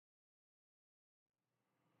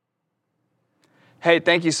Hey,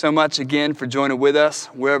 thank you so much again for joining with us,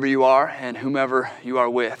 wherever you are and whomever you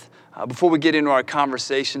are with. Before we get into our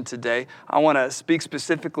conversation today, I want to speak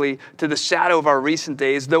specifically to the shadow of our recent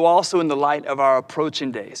days, though also in the light of our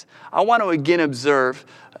approaching days. I want to again observe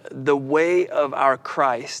the way of our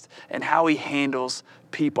Christ and how he handles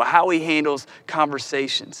people, how he handles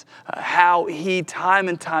conversations, how he time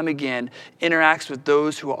and time again interacts with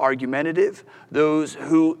those who are argumentative, those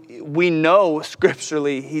who we know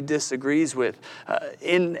scripturally he disagrees with,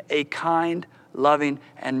 in a kind, loving,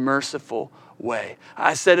 and merciful way.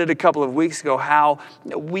 I said it a couple of weeks ago, how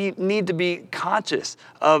we need to be conscious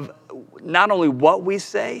of not only what we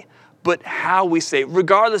say, but how we say it.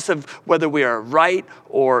 Regardless of whether we are right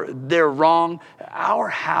or they're wrong, our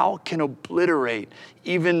how can obliterate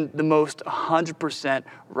even the most 100%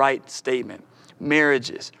 right statement.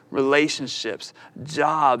 Marriages, relationships,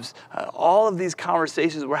 jobs, all of these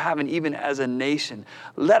conversations we're having even as a nation.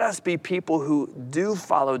 Let us be people who do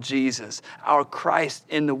follow Jesus, our Christ,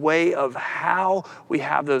 in the way of how we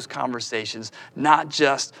have those conversations, not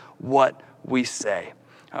just what we say.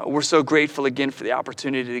 We're so grateful again for the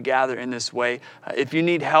opportunity to gather in this way. If you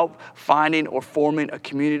need help finding or forming a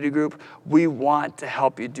community group, we want to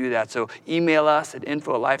help you do that. So email us at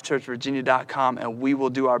info@lifechurchvirginia.com and we will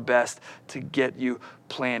do our best to get you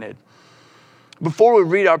planted. Before we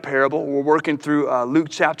read our parable, we're working through Luke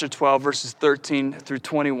chapter 12, verses 13 through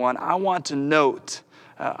 21. I want to note,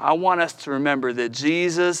 I want us to remember that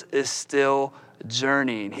Jesus is still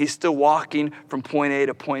journeying. He's still walking from point A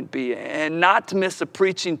to point B. And not to miss a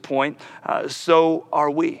preaching point, so are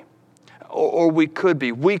we. Or we could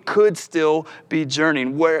be. We could still be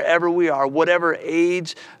journeying wherever we are, whatever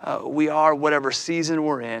age we are, whatever season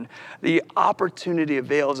we're in. The opportunity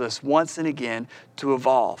avails us once and again to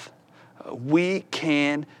evolve. We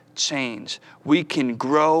can change. We can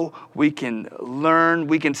grow. We can learn.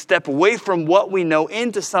 We can step away from what we know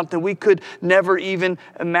into something we could never even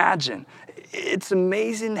imagine. It's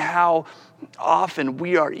amazing how often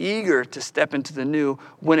we are eager to step into the new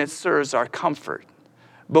when it serves our comfort.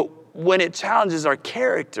 But when it challenges our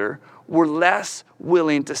character, we're less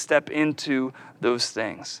willing to step into those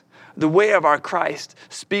things. The way of our Christ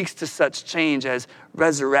speaks to such change as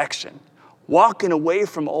resurrection, walking away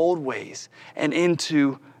from old ways and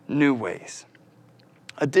into new ways.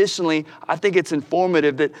 Additionally, I think it's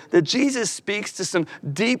informative that Jesus speaks to some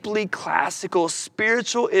deeply classical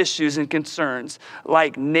spiritual issues and concerns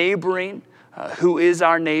like neighboring, who is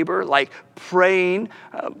our neighbor, like praying,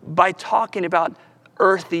 by talking about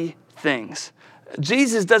earthy things.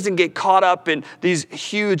 Jesus doesn't get caught up in these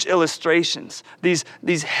huge illustrations,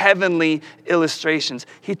 these heavenly illustrations.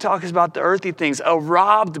 He talks about the earthy things, a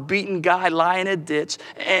robbed, beaten guy lying in a ditch,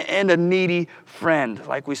 and a needy friend,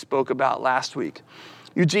 like we spoke about last week.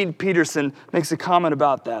 Eugene Peterson makes a comment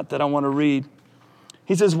about that I want to read.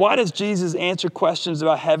 He says, why does Jesus answer questions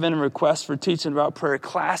about heaven and requests for teaching about prayer,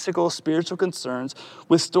 classical spiritual concerns,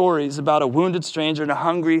 with stories about a wounded stranger and a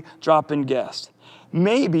hungry drop-in guest?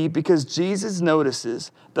 Maybe because Jesus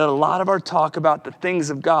notices that a lot of our talk about the things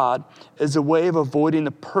of God is a way of avoiding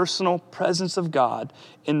the personal presence of God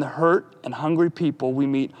in the hurt and hungry people we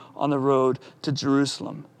meet on the road to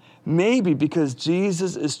Jerusalem. Maybe because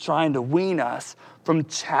Jesus is trying to wean us from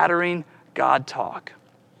chattering God talk.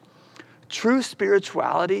 True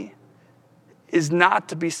spirituality is not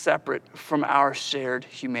to be separate from our shared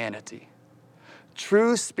humanity.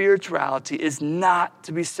 True spirituality is not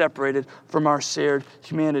to be separated from our shared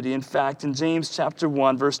humanity. In fact, in James chapter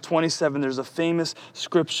 1, verse 27, there's a famous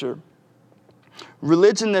scripture.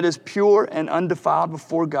 Religion that is pure and undefiled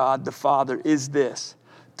before God the Father is this: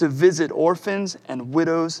 to visit orphans and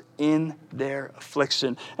widows in their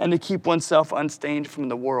affliction, and to keep oneself unstained from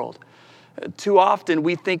the world. Too often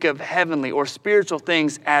we think of heavenly or spiritual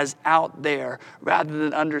things as out there rather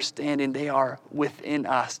than understanding they are within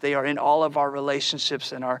us. They are in all of our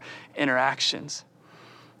relationships and our interactions.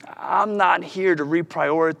 I'm not here to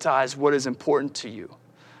reprioritize what is important to you,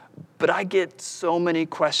 but I get so many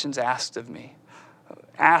questions asked of me.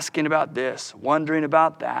 Asking about this, wondering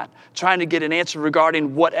about that, trying to get an answer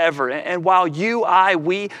regarding whatever. And while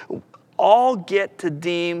we all get to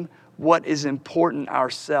deem what is important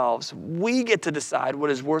ourselves, we get to decide what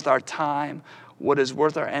is worth our time, what is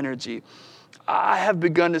worth our energy. I have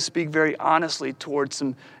begun to speak very honestly towards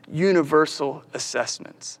some universal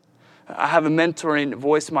assessments. I have a mentoring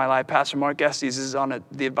voice in my life. Pastor Mark Estes is on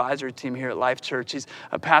the advisory team here at Life Church. He's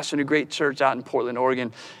a pastor in a great church out in Portland,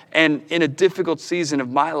 Oregon. And in a difficult season of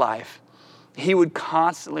my life, he would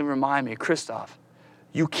constantly remind me, Christoph,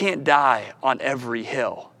 you can't die on every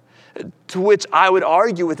hill. To which I would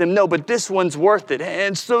argue with him, no, but this one's worth it.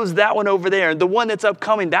 And so's that one over there. The one that's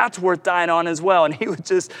upcoming, that's worth dying on as well. And he would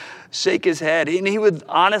just shake his head. And he would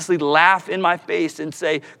honestly laugh in my face and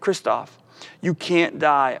say, Christoph, you can't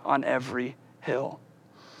die on every hill.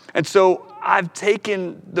 And so I've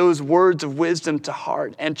taken those words of wisdom to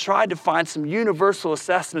heart and tried to find some universal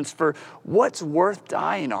assessments for what's worth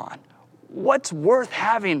dying on. What's worth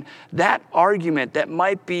having that argument that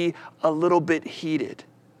might be a little bit heated?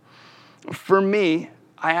 For me,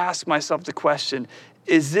 I ask myself the question,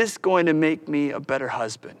 is this going to make me a better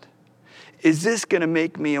husband? Is this going to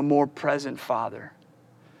make me a more present father?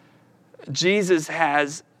 Jesus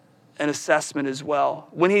has an assessment as well.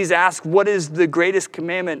 When he's asked, what is the greatest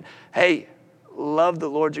commandment? Hey, love the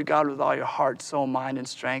Lord your God with all your heart, soul, mind, and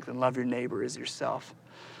strength, and love your neighbor as yourself.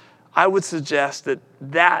 I would suggest that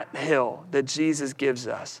that hill that Jesus gives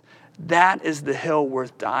us, that is the hill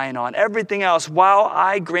worth dying on. Everything else, while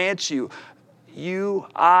I grant you,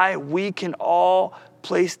 we can all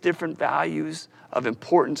place different values of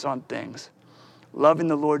importance on things. Loving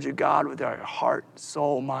the Lord your God with our heart,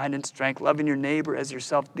 soul, mind, and strength. Loving your neighbor as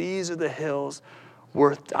yourself. These are the hills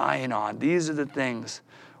worth dying on. These are the things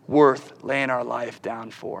worth laying our life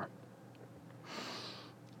down for.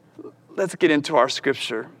 Let's get into our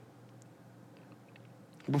scripture.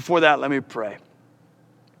 Before that, let me pray.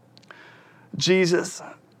 Jesus,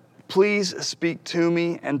 please speak to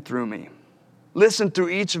me and through me. Listen through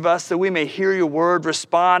each of us that we may hear your word,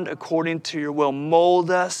 respond according to your will.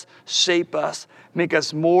 Mold us, shape us, make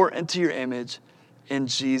us more into your image. In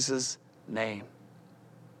Jesus' name.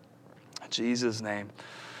 In Jesus' name.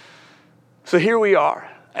 So here we are,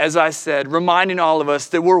 as I said, reminding all of us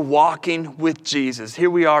that we're walking with Jesus. Here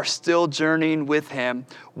we are still journeying with him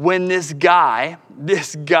when this guy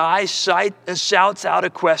shouts out a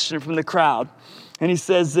question from the crowd. And he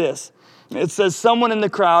says this. It says, someone in the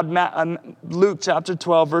crowd, Luke chapter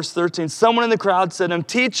 12, verse 13, someone in the crowd said to him,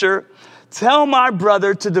 Teacher, tell my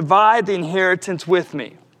brother to divide the inheritance with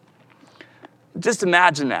me. Just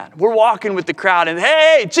imagine that. We're walking with the crowd and,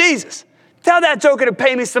 hey, Jesus, tell that joker to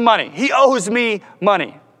pay me some money. He owes me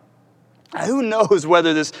money. Now, who knows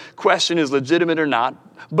whether this question is legitimate or not,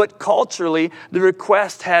 but culturally, the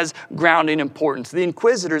request has grounding importance. The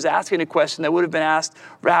inquisitor is asking a question that would have been asked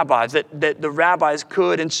rabbis, that the rabbis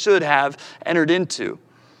could and should have entered into.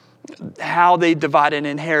 How they divide an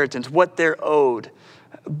inheritance, what they're owed.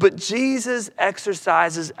 But Jesus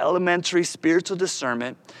exercises elementary spiritual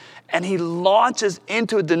discernment, and he launches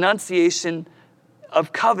into a denunciation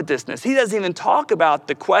of covetousness. He doesn't even talk about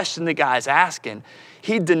the question the guy's asking.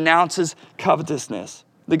 He denounces covetousness.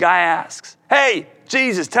 The guy asks, hey,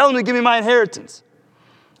 Jesus, tell him to give me my inheritance.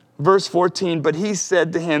 Verse 14, but he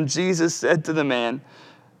said to him, Jesus said to the man,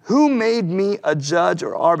 who made me a judge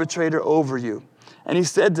or arbitrator over you? And he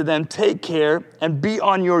said to them, take care and be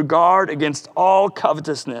on your guard against all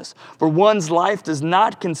covetousness, for one's life does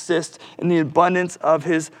not consist in the abundance of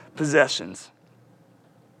his possessions.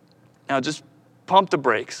 Now just pump the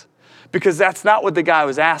brakes, because that's not what the guy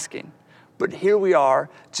was asking. But here we are,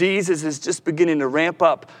 Jesus is just beginning to ramp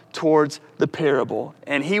up towards the parable,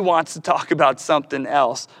 and he wants to talk about something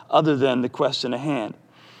else other than the question at hand.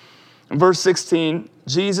 In verse 16,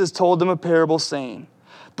 Jesus told them a parable saying,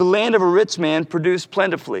 the land of a rich man produced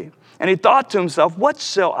plentifully, and he thought to himself, what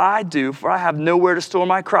shall I do, for I have nowhere to store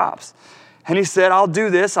my crops? And he said, I'll do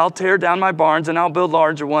this, I'll tear down my barns and I'll build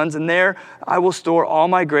larger ones, and there I will store all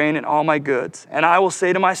my grain and all my goods. And I will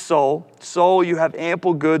say to my soul, soul, you have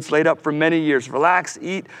ample goods laid up for many years. Relax,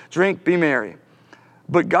 eat, drink, be merry.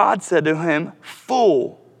 But God said to him,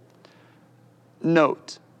 fool.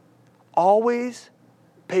 Note, always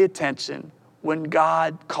pay attention when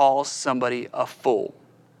God calls somebody a fool.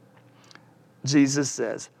 Jesus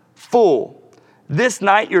says, fool. This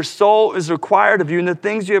night your soul is required of you, and the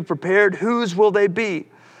things you have prepared, whose will they be?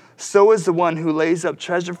 So is the one who lays up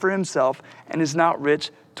treasure for himself and is not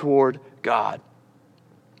rich toward God.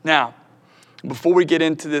 Now, before we get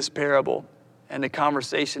into this parable and the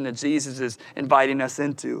conversation that Jesus is inviting us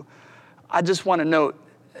into, I just want to note,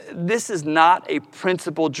 this is not a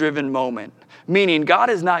principle-driven moment. Meaning, God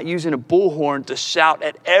is not using a bullhorn to shout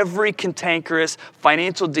at every cantankerous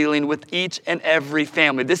financial dealing with each and every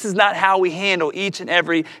family. This is not how we handle each and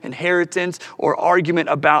every inheritance or argument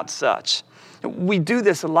about such. We do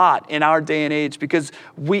this a lot in our day and age because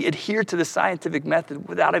we adhere to the scientific method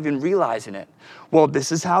without even realizing it. Well,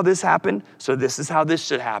 this is how this happened, so this is how this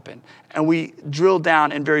should happen. And we drill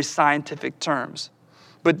down in very scientific terms.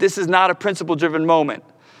 But this is not a principle-driven moment.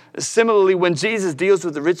 Similarly, when Jesus deals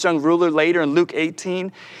with the rich young ruler later in Luke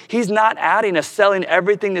 18, he's not adding a selling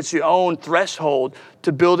everything that you own threshold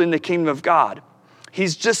to building the kingdom of God.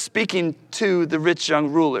 He's just speaking to the rich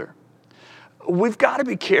young ruler. We've got to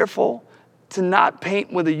be careful to not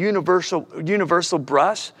paint with a universal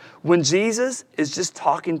brush when Jesus is just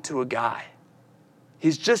talking to a guy.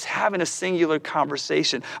 He's just having a singular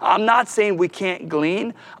conversation. I'm not saying we can't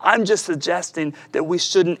glean. I'm just suggesting that we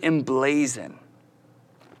shouldn't emblazon.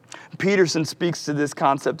 Peterson speaks to this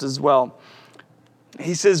concept as well.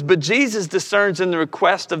 He says, but Jesus discerns in the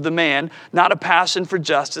request of the man not a passion for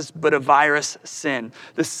justice, but a virus sin,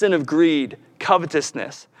 the sin of greed,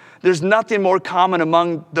 covetousness. There's nothing more common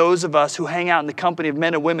among those of us who hang out in the company of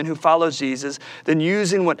men and women who follow Jesus than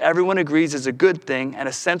using what everyone agrees is a good thing and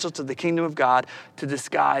essential to the kingdom of God to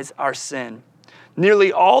disguise our sin.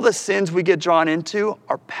 Nearly all the sins we get drawn into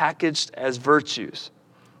are packaged as virtues.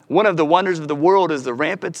 One of the wonders of the world is the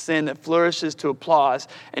rampant sin that flourishes to applause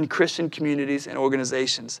in Christian communities and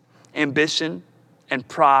organizations. Ambition and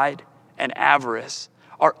pride and avarice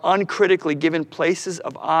are uncritically given places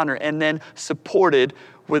of honor and then supported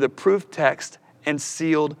with a proof text and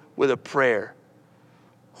sealed with a prayer.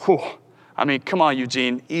 Whew. I mean, come on,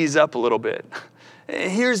 Eugene, ease up a little bit.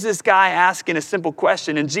 Here's this guy asking a simple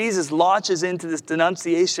question, and Jesus launches into this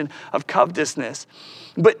denunciation of covetousness.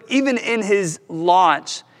 But even in his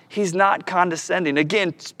launch, he's not condescending.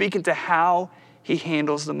 Again, speaking to how he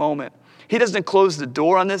handles the moment. He doesn't close the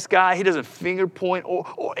door on this guy. He doesn't finger point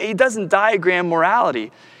or he doesn't diagram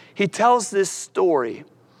morality. He tells this story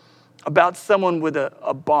about someone with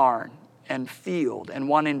a barn and field and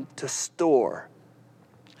wanting to store.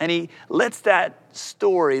 And he lets that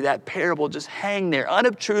story, that parable, just hang there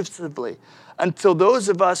unobtrusively until those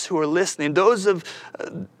of us who are listening, those of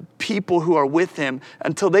people who are with him,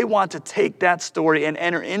 until they want to take that story and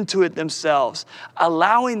enter into it themselves,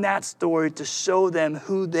 allowing that story to show them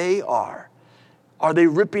who they are. Are they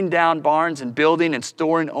ripping down barns and building and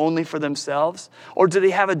storing only for themselves? Or do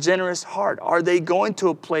they have a generous heart? Are they going to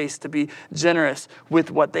a place to be generous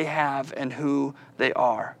with what they have and who they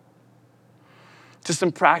are? To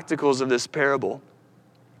some practicals of this parable.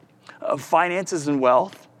 Finances and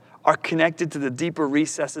wealth are connected to the deeper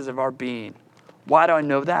recesses of our being. Why do I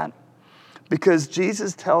know that? Because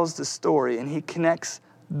Jesus tells the story and he connects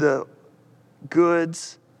the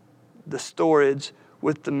goods, the storage,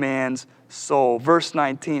 with the man's soul. Verse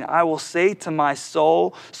 19, I will say to my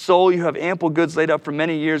soul, soul, you have ample goods laid up for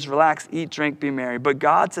many years. Relax, eat, drink, be merry. But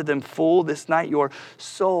God said to them, fool, this night your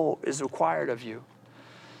soul is required of you.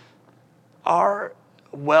 Our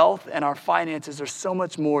wealth and our finances are so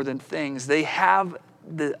much more than things. They have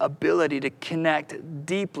the ability to connect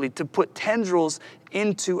deeply, to put tendrils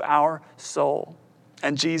into our soul.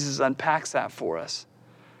 And Jesus unpacks that for us.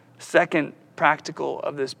 Second practical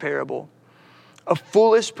of this parable. A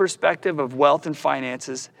foolish perspective of wealth and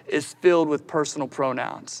finances is filled with personal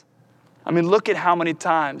pronouns. I mean, look at how many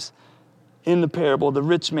times in the parable the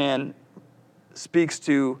rich man speaks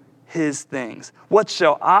to his things. What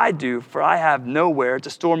shall I do? For I have nowhere to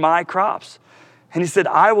store my crops. And he said,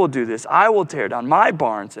 I will do this. I will tear down my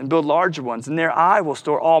barns and build larger ones, and there I will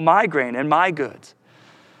store all my grain and my goods.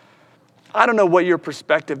 I don't know what your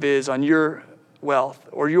perspective is on your wealth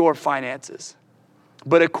or your finances.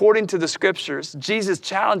 But according to the scriptures, Jesus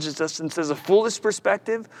challenges us and says a foolish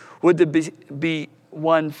perspective would be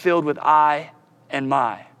one filled with I and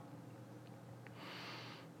my.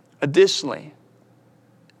 Additionally,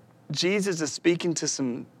 Jesus is speaking to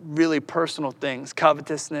some really personal things,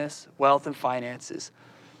 covetousness, wealth, and finances.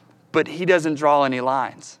 But he doesn't draw any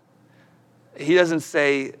lines. He doesn't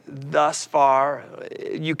say, thus far,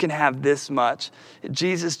 you can have this much.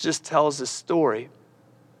 Jesus just tells a story.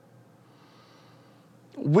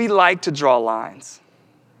 We like to draw lines.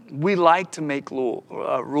 We like to make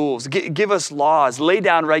rules, give us laws, lay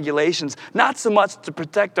down regulations, not so much to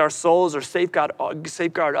protect our souls or safeguard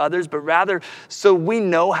others, but rather so we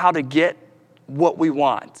know how to get what we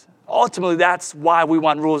want. Ultimately, that's why we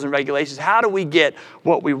want rules and regulations. How do we get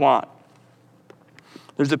what we want?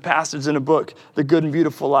 There's a passage in a book, The Good and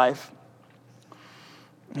Beautiful Life.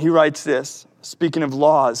 He writes this, speaking of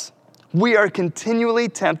laws, we are continually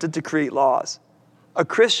tempted to create laws. A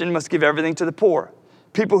Christian must give everything to the poor.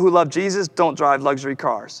 People who love Jesus don't drive luxury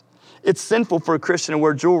cars. It's sinful for a Christian to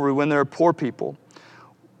wear jewelry when there are poor people.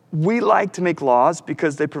 We like to make laws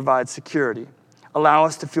because they provide security, allow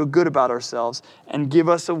us to feel good about ourselves, and give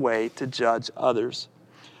us a way to judge others.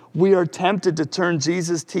 We are tempted to turn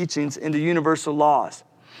Jesus' teachings into universal laws.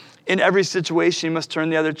 In every situation, you must turn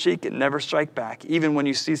the other cheek and never strike back, even when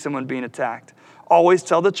you see someone being attacked. Always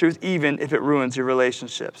tell the truth, even if it ruins your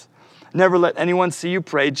relationships. Never let anyone see you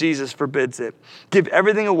pray. Jesus forbids it. Give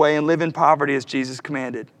everything away and live in poverty as Jesus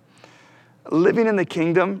commanded. Living in the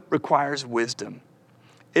kingdom requires wisdom.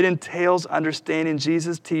 It entails understanding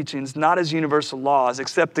Jesus' teachings not as universal laws,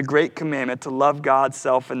 except the great commandment to love God,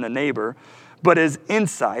 self, and the neighbor, but as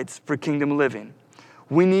insights for kingdom living.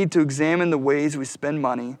 We need to examine the ways we spend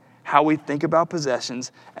money, how we think about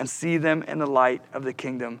possessions, and see them in the light of the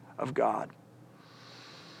kingdom of God.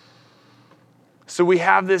 So we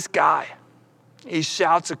have this guy. He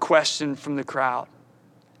shouts a question from the crowd.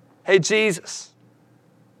 Hey, Jesus,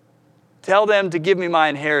 tell them to give me my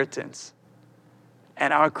inheritance.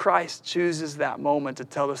 And our Christ chooses that moment to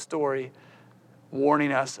tell the story,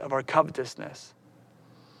 warning us of our covetousness.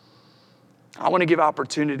 I want to give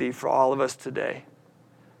opportunity for all of us today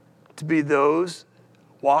to be those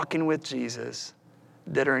walking with Jesus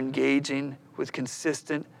that are engaging with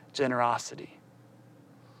consistent generosity.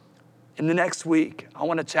 In the next week, I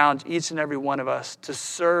want to challenge each and every one of us to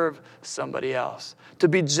serve somebody else, to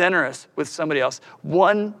be generous with somebody else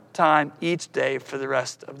one time each day for the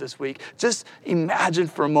rest of this week. Just imagine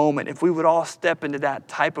for a moment if we would all step into that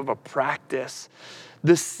type of a practice,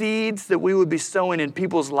 the seeds that we would be sowing in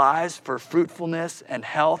people's lives for fruitfulness and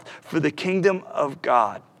health, for the kingdom of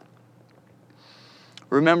God.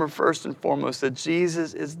 Remember first and foremost that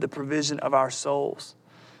Jesus is the provision of our souls.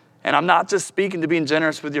 And I'm not just speaking to being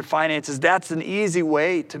generous with your finances. That's an easy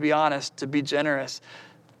way, to be honest, to be generous.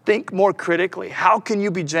 Think more critically. How can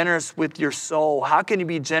you be generous with your soul? How can you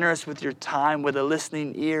be generous with your time, with a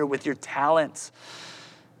listening ear, with your talents?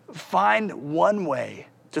 Find one way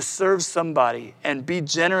to serve somebody and be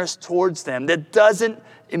generous towards them that doesn't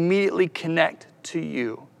immediately connect to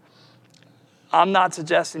you. I'm not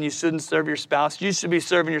suggesting you shouldn't serve your spouse. You should be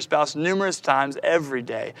serving your spouse numerous times every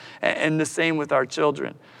day. And the same with our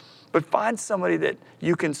children. But find somebody that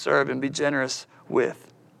you can serve and be generous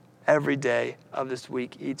with every day of this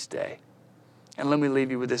week, each day. And let me leave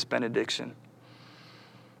you with this benediction.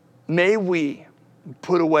 May we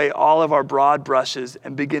put away all of our broad brushes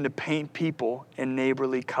and begin to paint people in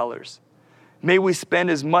neighborly colors. May we spend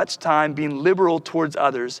as much time being liberal towards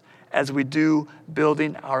others as we do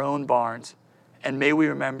building our own barns. And may we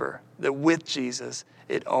remember that with Jesus,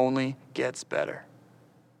 it only gets better.